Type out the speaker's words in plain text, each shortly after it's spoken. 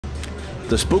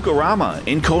the Spook-A-Rama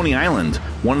in Coney Island,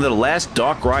 one of the last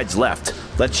dark rides left.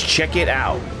 Let's check it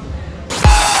out.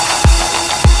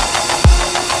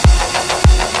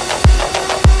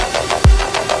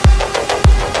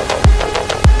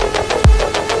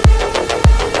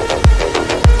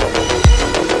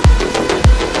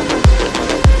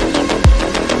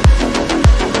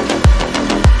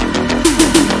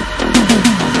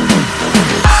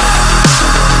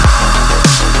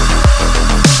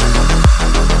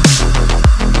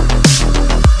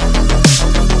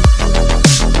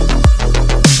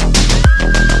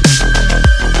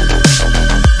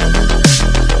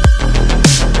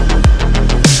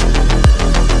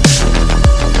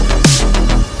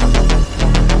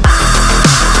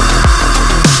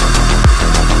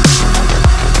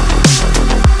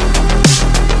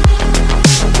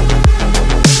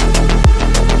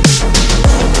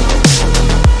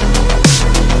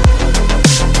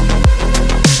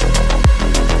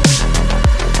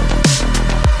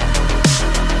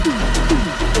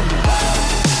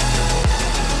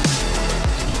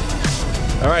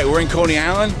 All right, we're in Coney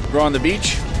Island. We're on the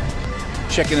beach,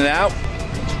 checking it out.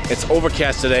 It's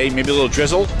overcast today, maybe a little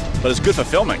drizzle, but it's good for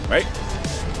filming, right?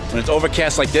 When it's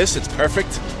overcast like this, it's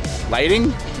perfect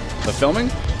lighting for filming.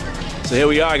 So here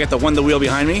we are, I got the Wonder Wheel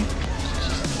behind me,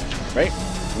 right?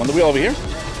 Wonder Wheel over here.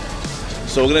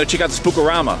 So we're gonna check out the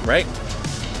Spook-A-Rama, right?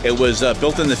 It was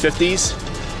built in the 50s,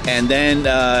 and then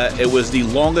it was the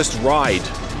longest ride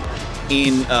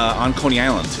on Coney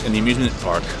Island in the amusement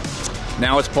park.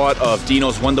 Now it's part of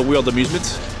Deno's Wonder Wheel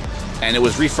Amusement, and it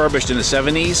was refurbished in the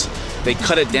 70s. They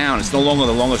cut it down. It's no longer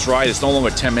the longest ride. It's no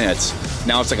longer 10 minutes.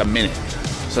 Now it's like a minute.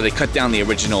 So they cut down the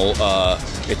original.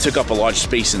 It took up a large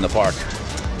space in the park.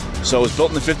 So it was built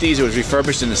in the 50s. It was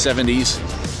refurbished in the 70s,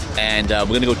 and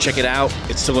we're gonna go check it out.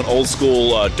 It's still an old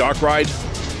school dark ride,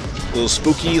 a little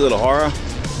spooky, a little horror.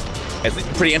 It's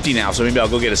pretty empty now, so maybe I'll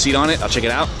go get a seat on it. I'll check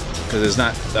it out because there's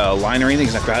not a line or anything.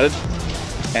 It's not crowded.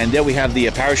 And then we have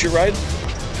the parachute ride.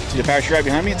 See the parachute ride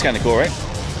behind me? It's kind of cool, right?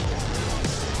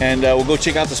 And we'll go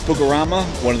check out the Spook-A-Rama,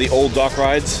 one of the old dark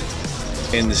rides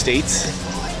in the States.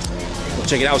 We'll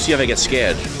check it out, see if I get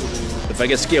scared. If I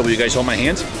get scared, will you guys hold my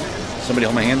hand? Somebody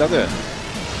hold my hand out there.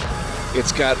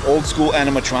 It's got old school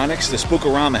animatronics. The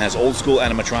Spook-A-Rama has old school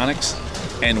animatronics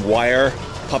and wire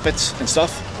puppets and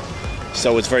stuff.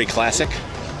 So it's very classic,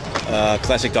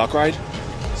 classic dark ride.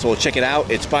 So we'll check it out.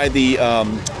 It's by the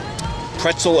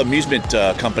Pretzel Amusement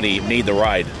Company made the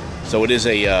ride. So it is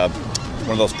a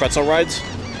one of those pretzel rides.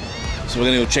 So we're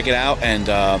gonna go check it out, and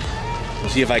we'll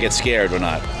see if I get scared or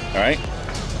not. All right,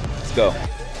 let's go.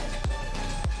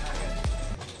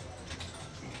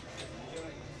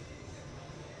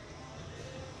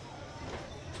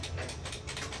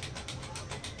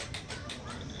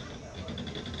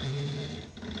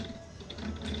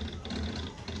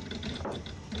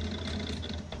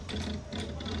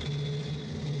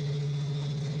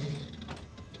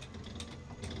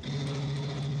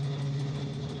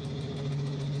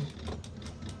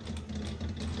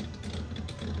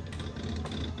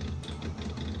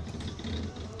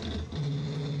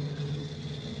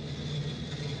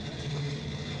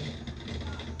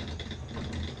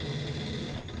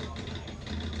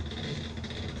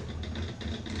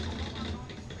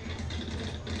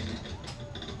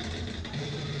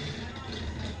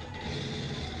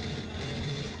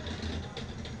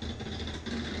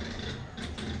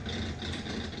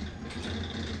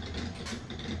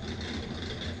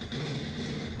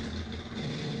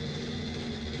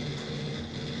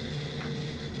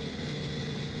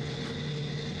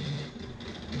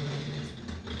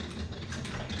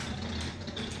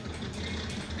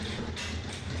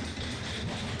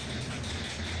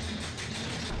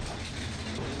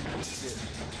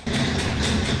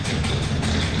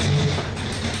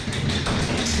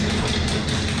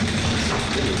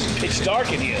 It's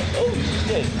dark in here. Oh,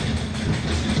 shit.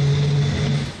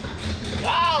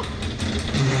 Ah!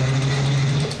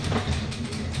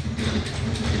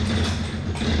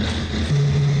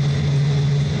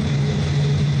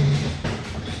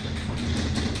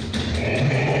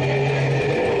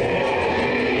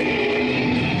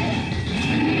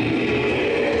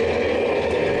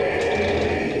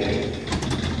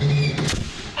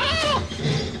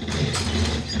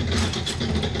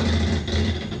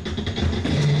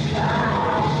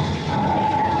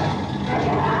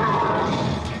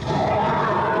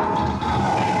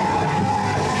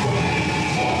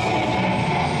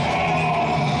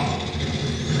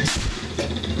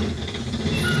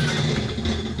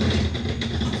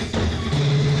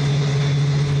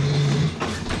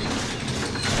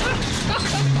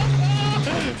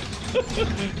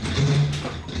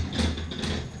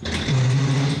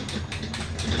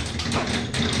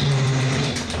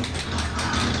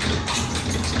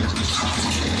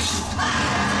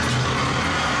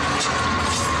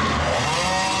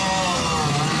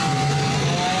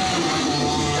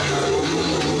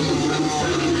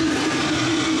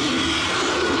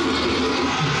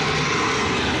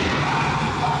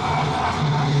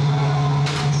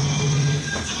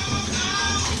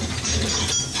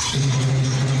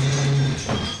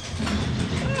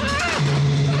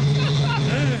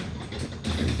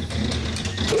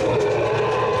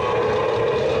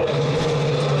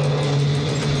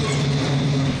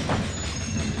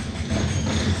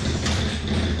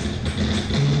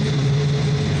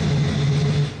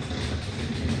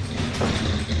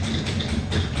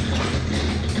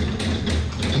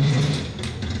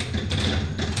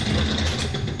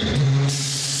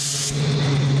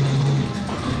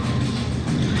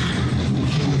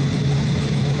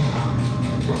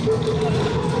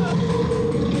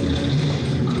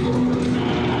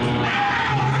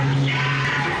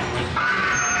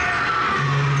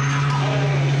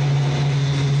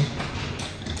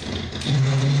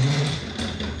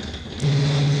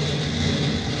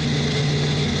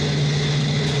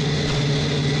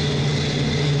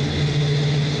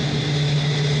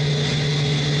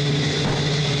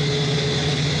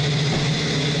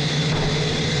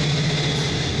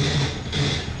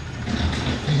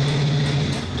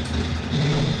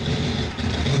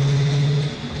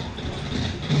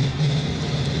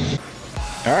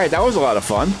 All right, that was a lot of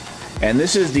fun. And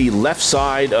this is the left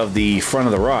side of the front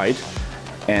of the ride.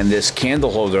 And this candle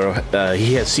holder,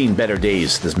 he has seen better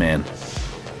days, this man.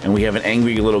 And we have an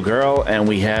angry little girl, and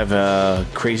we have a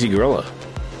crazy gorilla.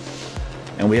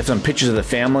 And we have some pictures of the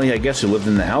family, I guess, who lived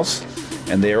in the house.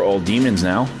 And they are all demons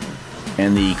now.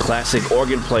 And the classic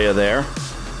organ player there.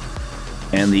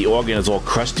 And the organ is all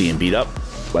crusty and beat up,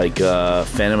 like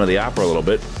Phantom of the Opera a little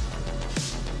bit.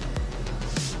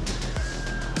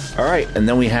 All right, and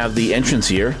then we have the entrance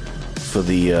here for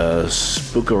the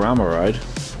Spook-A-Rama ride.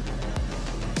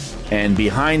 And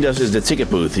behind us is the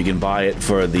ticket booth. You can buy it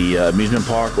for the amusement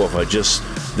park or for just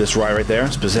this ride right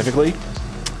there specifically.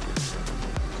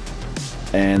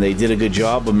 And they did a good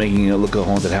job of making it look like a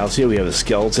haunted house here. We have a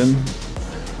skeleton.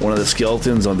 One of the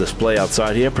skeletons on display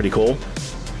outside here. Pretty cool.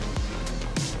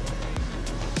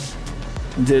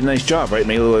 Did a nice job, right?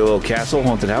 Made it look like a little castle,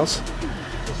 haunted house.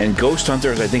 And Ghost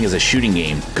Hunters, I think, is a shooting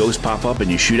game. Ghosts pop up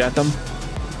and you shoot at them.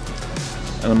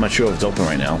 And I'm not sure if it's open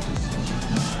right now.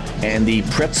 And the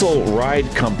Pretzel Ride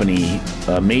Company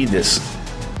made this.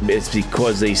 It's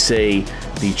because they say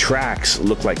the tracks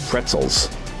look like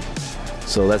pretzels.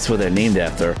 So that's what they're named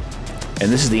after.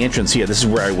 And this is the entrance here. This is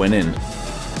where I went in.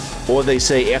 Or they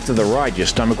say after the ride, your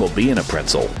stomach will be in a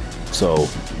pretzel. So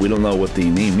we don't know what the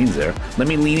name means there. Let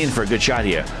me lean in for a good shot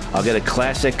here. I'll get a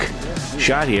classic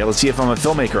shot here. Let's see if I'm a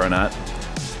filmmaker or not.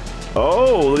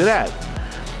 Oh, look at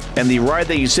that. And the ride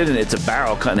that you sit in, it's a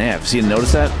barrel cut in half. See,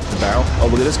 notice that? The barrel? Oh,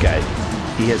 look at this guy.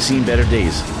 He has seen better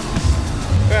days.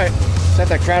 All right. It's not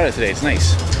that crowded today. It's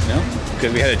nice. You know?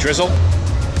 Because we had a drizzle,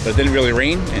 but it didn't really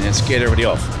rain, and it scared everybody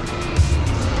off.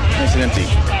 Nice and empty.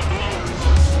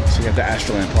 So you got the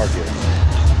Astroland Park here.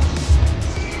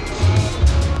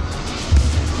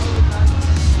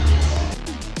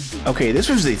 Okay, this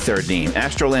was the third name,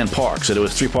 Astroland Park. So there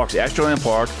was three parks, Astroland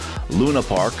Park, Luna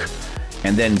Park,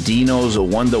 and then Deno's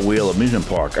Wonder Wheel Amusement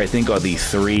Park, I think, are the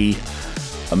three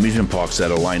amusement parks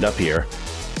that are lined up here.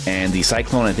 And the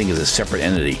Cyclone, I think, is a separate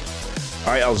entity.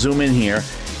 All right, I'll zoom in here.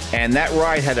 And that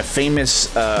ride had a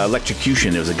famous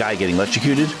electrocution. There was a guy getting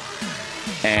electrocuted.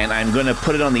 And I'm going to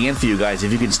put it on the end for you guys.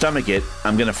 If you can stomach it,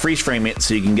 I'm going to freeze frame it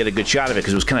so you can get a good shot of it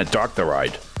because it was kind of dark, the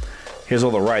ride. Here's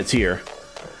all the rides here.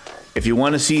 If you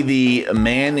want to see the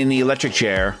man in the electric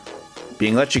chair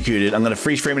being electrocuted, I'm going to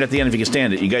freeze frame it at the end if you can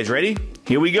stand it. You guys ready?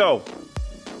 Here we go.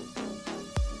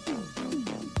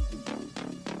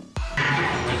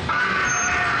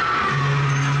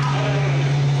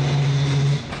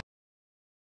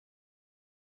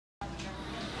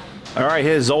 All right,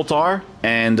 here's Zoltar,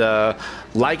 and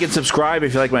like and subscribe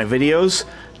if you like my videos.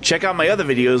 Check out my other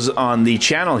videos on the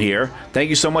channel here. Thank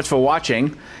you so much for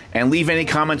watching, and leave any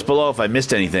comments below if I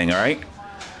missed anything, all right?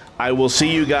 I will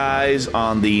see you guys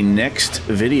on the next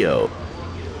video.